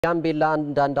ጋምቤላ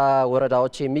አንዳንድ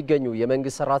ወረዳዎች የሚገኙ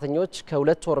የመንግስት ሠራተኞች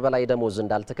ከሁለት ወር በላይ ደሞዝ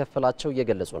እንዳልተከፈላቸው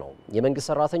እየገለጹ ነው። የመንግስት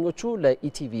ሠራተኞቹ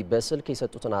ለኢቲቪ በስልክ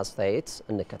የሰጡትን አስተያየት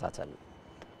እንከታተል።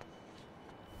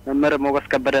 መምህር ሞገስ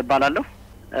ከበደ እባላለሁ።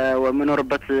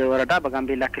 ወምኖርበት ወረዳ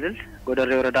በጋምቤላ ክልል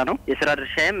ጎደሬ ወረዳ ነው። የሥራ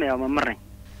ድርሻዬም ያው መምህር ነኝ።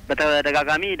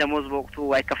 በተደጋጋሚ ደሞዝ በወቅቱ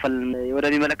አይከፈልም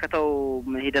ወደሚመለከተው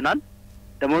ሄደናል።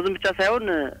 ደሞዝም ብቻ ሳይሆን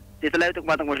የተለያዩ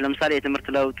ጥቅማጥቅሞች ለምሳሌ የትምህርት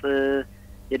ለውጥ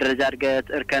የደረጃ እድገት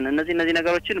እርከን እነዚህ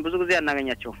ነገሮችን ብዙ ጊዜ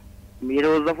አናገኛቸው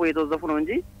የተወዘፉ ነው እንጂ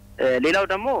ሌላው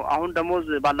ደግሞ አሁን ደሞዝ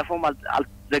ባለፈውም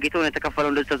ዘግይቶ ነው የተከፈለው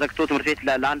እንደዚህ ተዘግቶ ትምህርት ቤት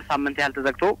ለአንድ ሳምንት ያህል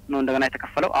ተዘግቶ ነው እንደገና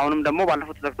የተከፈለው አሁንም ደግሞ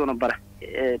ባለፈው ተዘግቶ ነበር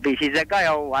ሲዘጋ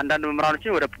ያው አንዳንድ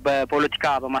መምህራኖችን ወደ በፖለቲካ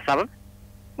በማሳበብ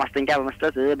ማስጠንቀቂያ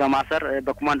በመስጠት በማሰር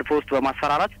በኮማንድ ፖስት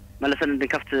በማስፈራራት መለሰን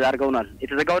እንድንከፍት አድርገውናል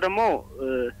የተዘጋው ደግሞ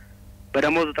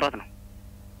በደሞዝ እጥረት ነው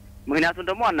ምክንያቱም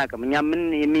ደግሞ አናቀም እኛ ምን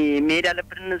የሚሄድ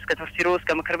ያለብን እስከ ተፍሲሮ እስከ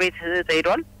ምክር ቤት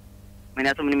ተሄዷል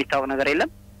ምክንያቱም ምን የሚታወቅ ነገር የለም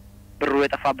ብሩ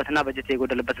የጠፋበትና በጀት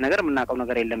የጎደለበት ነገር ምናቀው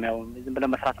ነገር የለም ያው ዝም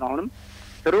ብለን መስራት ነው አሁንም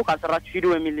ስሩ ካልሰራችሁ ሂዱ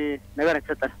የሚል ነገር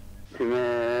ተሰጠን ስሜ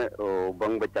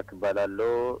ባንግበጫ ይባላል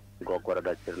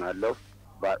ጎቆረዳችን አለው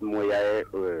ሞያዬ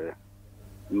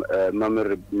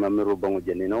መምሩ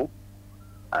በመጀኔ ነው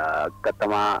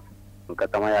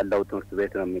ከተማ ያለው ትምህርት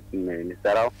ቤት ነው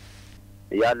የሚሰራው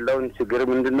ያለውን ችግር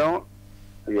ምንድነው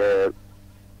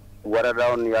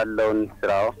የወረዳውን ያለውን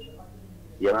ስራው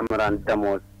የመምህራን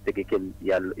ደሞዝ ትክክል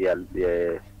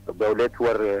በሁለት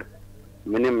ወር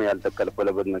ምንም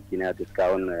ያልተከፈለበት ምክንያት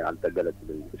እስካሁን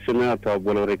አልተገለጸልኝም። ስሜ አቶ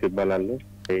አቦሎሬ ይባላል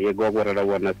የጓጓ ወረዳ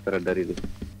ዋና አስተዳዳሪ ነው።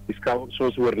 እስካሁን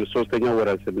 3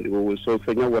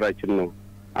 ወራችን ነው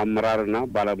አመራርና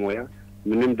ባለሙያ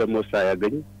ምንም ደሞዝ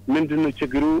ሳያገኝ ምንድነው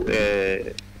ችግሩ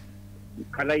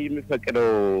ከላይ የሚፈቀደው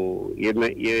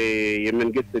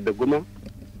የመንግስት ደጉማ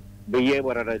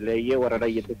በየወረዳ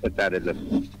እየተሰጠ አይደለም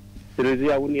ስለዚህ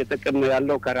አሁን የተቀመጠ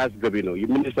ያለው ከራስ ገቢ ነው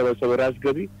የምንሰበሰበው ራስ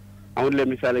ገቢ አሁን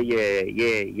ለምሳሌ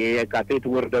የካቴት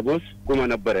ወር ደሞዝ ቆመ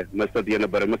ነበር መስጠት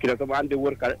የነበረ ምክንያቱም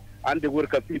አንድ ወር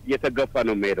ከፊት የተገፋ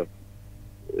ነው የሚሄደው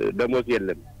ደሞዝ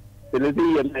የለም ስለዚህ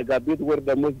የመጋቢት ወር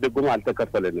ደሞዝ ደጉማ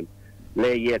አልተከፈለንም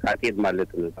ለየካቴት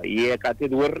ማለት ነው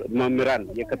የካቴት ወር መምህራን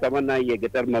የከተማና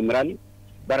የገጠር መምህራን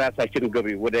በራሳችን ገቢ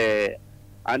ወደ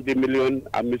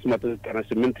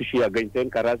 1,598,000 ያገኝተን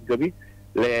ከራስ ገቢ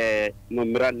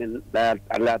ለመምህራን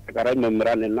ለአጠቃላይ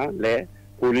መምህራንና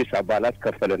ለፖሊስ አባላት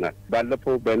ከፈለናል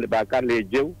ባለፈው በአካል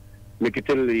የጀው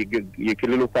ምክትል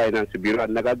የክልሉ ፋይናንስ ቢሮ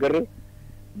አነጋገር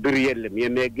ብር የለም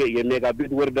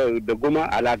የሜጋቢት ወር ደጉማ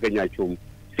አላገኛቸውም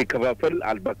ሲከፋፈል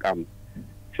አልበቃም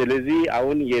ስለዚህ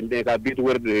አሁን የሜጋቢት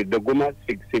ወር ደጉማ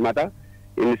ሲመጣ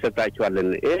እንሰጣቸዋለን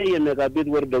የሜጋቢት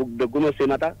ወር ደጉማ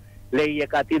ሲመጣ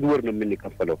ለየካቲት ወር ነው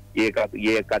የምንከፈለው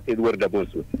የካቲት ወር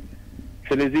ደሞዝ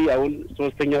ስለዚህ አሁን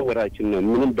 3ኛው ወራችን ነው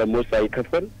ምንም ደሞዝ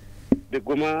ሳይከፈል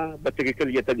ደጉማ በትክክል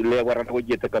ለወረዳዎች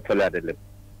እየተከፈለ አይደለም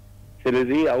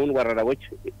ስለዚህ አሁን ወረዳዎች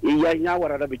እያኛ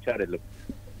ወረዳ ብቻ አይደለም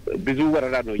ብዙ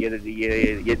ወረዳ ነው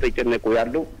የተጨነቁ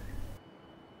ያለው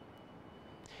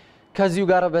ከዚሁ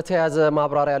ጋር በተያያዘ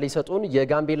ማብራሪያ ሊሰጡን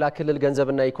የጋምቤላ ክልል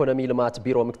ገንዘብና ኢኮኖሚ ልማት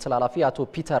ቢሮ ምክትል ኃላፊ አቶ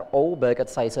ፒተር ኦ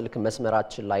በቀጥታ የስልክ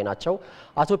መስመራችን ላይ ናቸው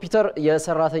አቶ ፒተር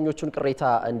የሰራተኞቹን ቅሬታ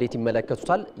እንዴት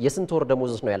ይመለከቱታል የስንት ወር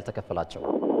ደሞዝ ነው ያልተከፈላቸው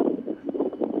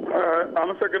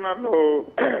አመሰግናለሁ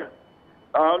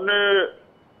አሁን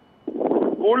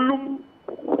ሁሉም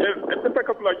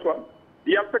ተከፍላቸዋል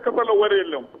ያልተከፈለው ወር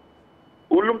የለም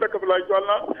ሁሉም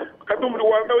ተከፍላቸዋልና ከቱም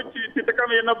ወረዳዎች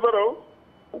ሲጠቀም የነበረው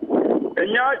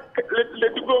እኛ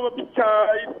ለድጎማ ብቻ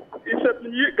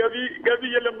ይሰጥኝ ገቢ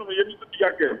የለም ነው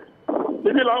የሚጥያቄ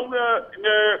ስለዚህ አሁን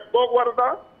ወረዳ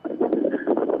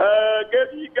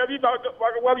ገቢ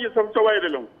ባቀዋብ እየሰበሰበ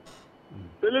አይደለም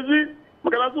ስለዚህ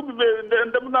ምክንያቱም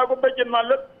እንደምናውቀው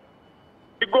ማለት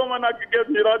ድጎማና ገቢ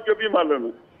ራስ ገቢ ማለት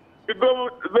ነው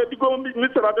ድጎማ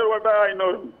የሚሰራደር ወረዳ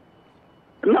አይኖርም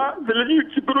እና ስለዚህ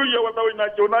ችግሩ የወረዳዎች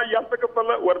ናቸውና ያልተከፈለ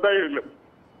ወረዳ የለም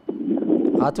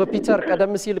አቶ ፒተር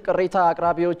ቀደም ሲል ቅሬታ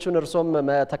አቅራቢዎቹን እርሶም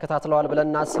ተከታትለዋል ብለን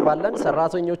እናስባለን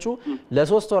ሰራተኞቹ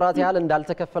ለ3 ወራት ያህል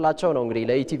እንዳልተከፈላቸው ነው እንግዲህ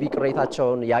ለኢቲቪ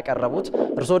ቅሬታቸውን ያቀረቡት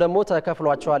እርሶ ደግሞ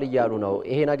ተከፍሏቸዋል ይያሉ ነው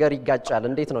ይሄ ነገር ይጋጫል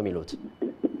እንዴት ነው የሚሉት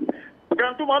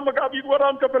ምክንያቱም መጋቢት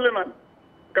ወራን ከፈለናል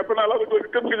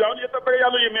ጊዜውን እየጠበቀ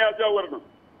ያለው የሚያዝያ ወር ነው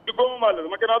ድጎማ ማለት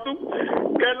ነው ምክንያቱም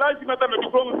ከላይ ሲመጣ ነው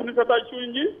ድጎማ ስንሰጣችሁ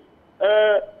እንጂ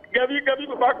ገቢ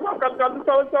በአቅማም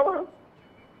ካልተሰበሰበ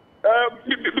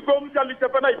ድጎማ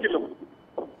ሊሸፈን አይችልም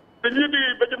ስለዚህ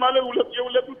በጀማለ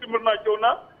የሁለቱ ትምህርት ናቸውና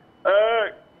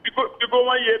ድጎማ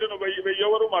እየሄደ ነው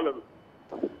በየወሩ ማለት ነው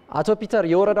አቶ ፒተር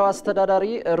የወረዳው አስተዳዳሪ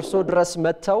እርሶ ድረስ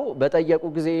መተው በጠየቁ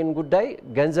ጊዜን ጉዳይ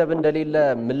ገንዘብ እንደሌለ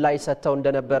ምላሽ ሰጥተው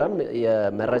እንደነበረም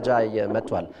መረጃ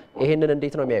መጥቷል ይሄንን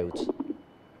እንዴት ነው የሚያዩት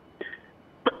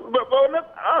በእውነት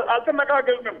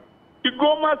አልተነጋገርንም።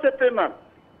 ድጎማ ሰጥተናል።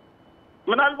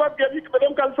 ምናልባት ገቢ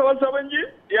በደንብ ካልሰበሰበ እንጂ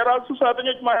የራሱ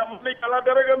ሠራተኞች ማይ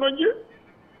ካላደረገ ነው እንጂ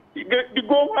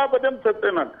ድጎማ በደንብ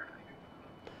ሰጥተናል።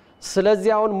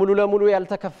 ስለዚህ አሁን ሙሉ ለሙሉ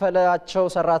ያልተከፈላቸው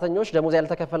ሠራተኞች ደሞዝ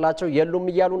ያልተከፈላቸው የሉም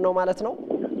እያሉን ነው ማለት ነው?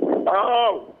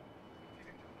 አዎ።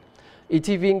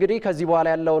 ኢቲቪ እንግዲህ ከዚህ በኋላ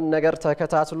ያለውን ነገር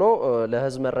ተከታትሎ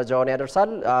ለህዝብ መረጃውን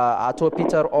ያደርሳል። አቶ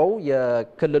ፒተር ኦ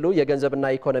የክልሉ የገንዘብና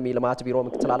ኢኮኖሚ ልማት ቢሮ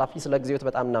ምክትል ኃላፊ፣ ስለ ጊዜዎት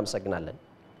በጣም እናመሰግናለን።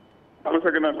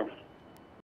 አመሰግናለሁ።